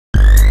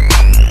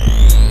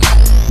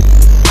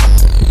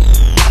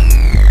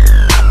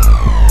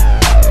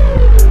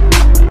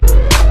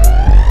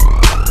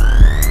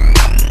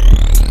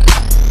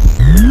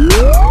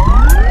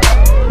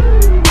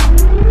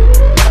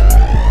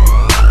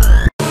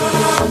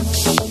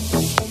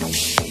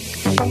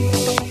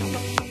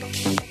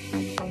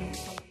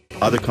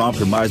Other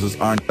compromises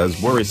aren't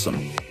as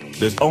worrisome.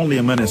 There's only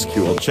a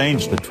minuscule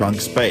change to trunk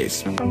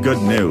space.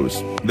 Good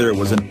news, there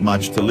wasn't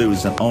much to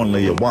lose and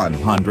only a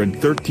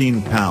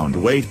 113-pound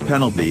weight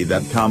penalty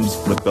that comes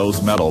with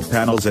those metal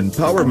panels and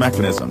power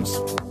mechanisms.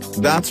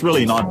 That's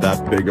really not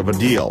that big of a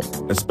deal,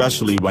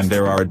 especially when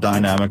there are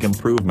dynamic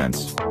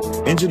improvements.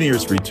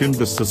 Engineers retuned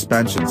the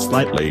suspension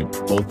slightly,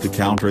 both to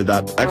counter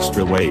that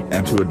extra weight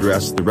and to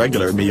address the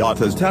regular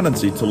Miata's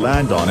tendency to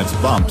land on its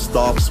bump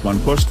stops when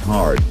pushed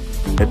hard.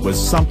 It was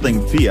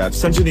something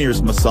Fiat's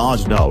engineers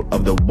massaged out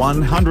of the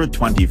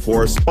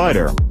 124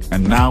 Spider,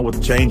 and now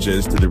with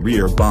changes to the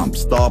rear bump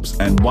stops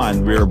and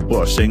one rear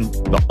bushing,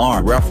 the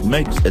RF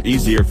makes it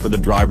easier for the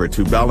driver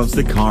to balance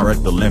the car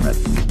at the limit.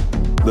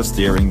 The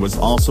steering was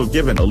also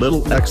given a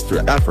little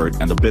extra effort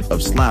and a bit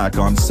of slack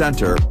on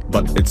center,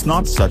 but it's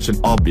not such an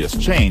obvious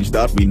change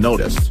that we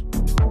noticed.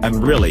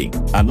 And really,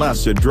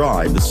 unless you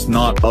drive the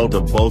snot out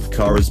of both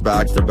cars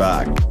back to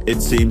back,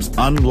 it seems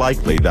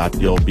unlikely that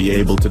you'll be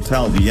able to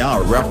tell the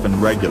RF and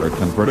regular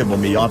convertible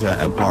Miata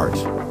apart.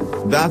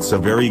 That's a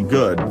very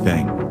good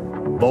thing.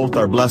 Both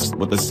are blessed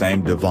with the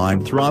same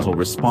divine throttle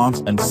response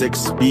and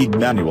 6-speed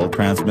manual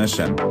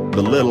transmission,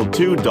 the little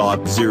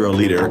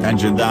 2.0-liter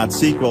engine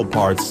that's equal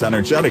parts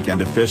energetic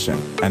and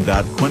efficient, and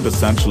that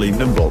quintessentially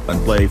nimble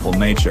and playful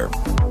nature.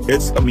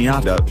 It's a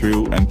Miata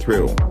through and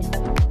through.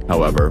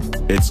 However,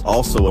 it's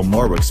also a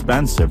more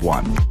expensive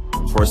one.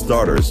 For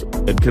starters,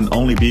 it can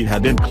only be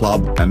had in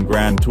club and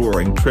grand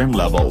touring trim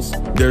levels.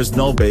 There's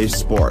no base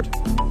sport.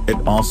 It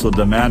also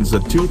demands a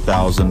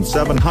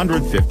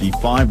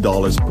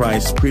 $2,755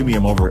 price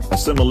premium over a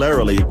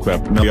similarly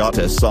equipped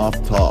Miata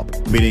soft top,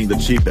 meaning the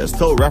cheapest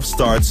tow-ref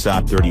starts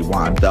at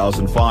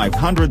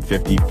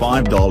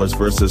 $31,555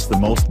 versus the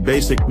most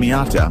basic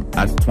Miata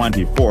at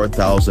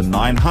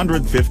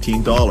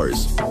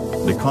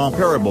 $24,915. The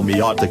comparable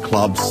Miata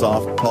Club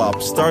soft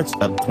top starts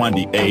at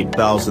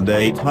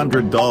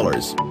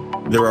 $28,800.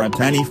 There aren't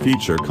any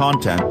feature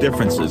content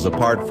differences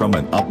apart from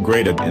an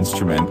upgraded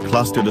instrument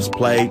cluster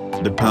display,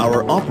 the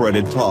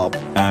power-operated top,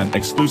 and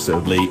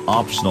exclusively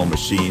optional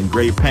machine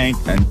gray paint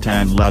and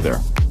tan leather.